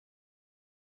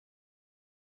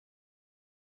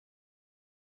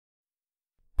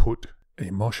put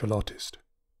a martial artist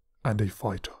and a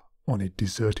fighter on a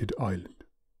deserted island.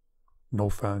 No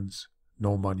fans,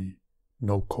 no money,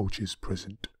 no coaches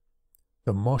present.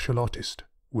 The martial artist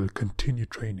will continue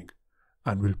training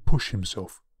and will push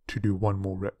himself to do one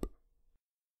more rep.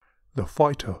 The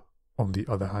fighter, on the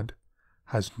other hand,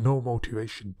 has no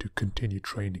motivation to continue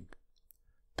training.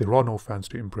 There are no fans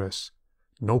to impress,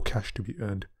 no cash to be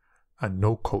earned, and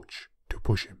no coach to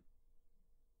push him.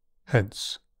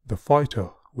 Hence, the fighter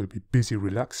will be busy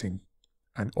relaxing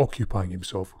and occupying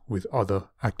himself with other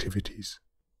activities.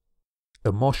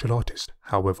 The martial artist,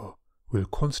 however, will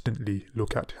constantly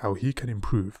look at how he can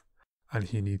improve, and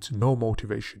he needs no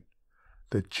motivation.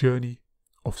 The journey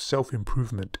of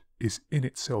self-improvement is in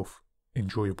itself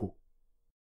enjoyable.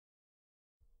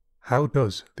 How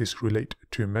does this relate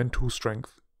to mental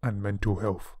strength and mental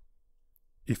health?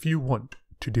 If you want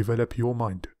to develop your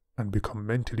mind and become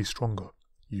mentally stronger,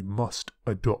 you must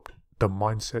adopt the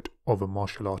mindset of a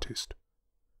martial artist.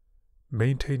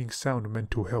 Maintaining sound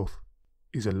mental health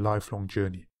is a lifelong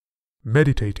journey.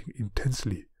 Meditating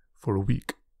intensely for a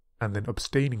week and then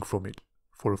abstaining from it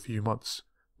for a few months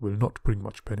will not bring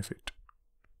much benefit.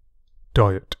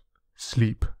 Diet,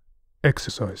 sleep,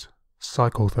 exercise,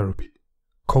 psychotherapy,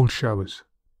 cold showers,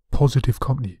 positive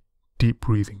company, deep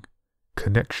breathing,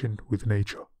 connection with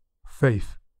nature,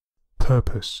 faith,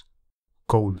 purpose,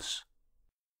 goals.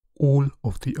 All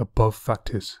of the above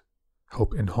factors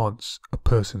help enhance a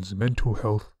person's mental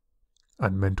health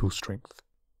and mental strength.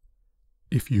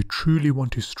 If you truly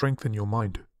want to strengthen your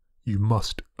mind, you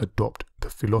must adopt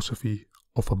the philosophy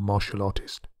of a martial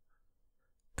artist.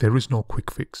 There is no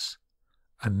quick fix,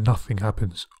 and nothing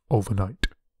happens overnight.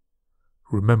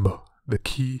 Remember, the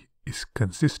key is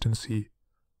consistency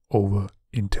over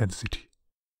intensity.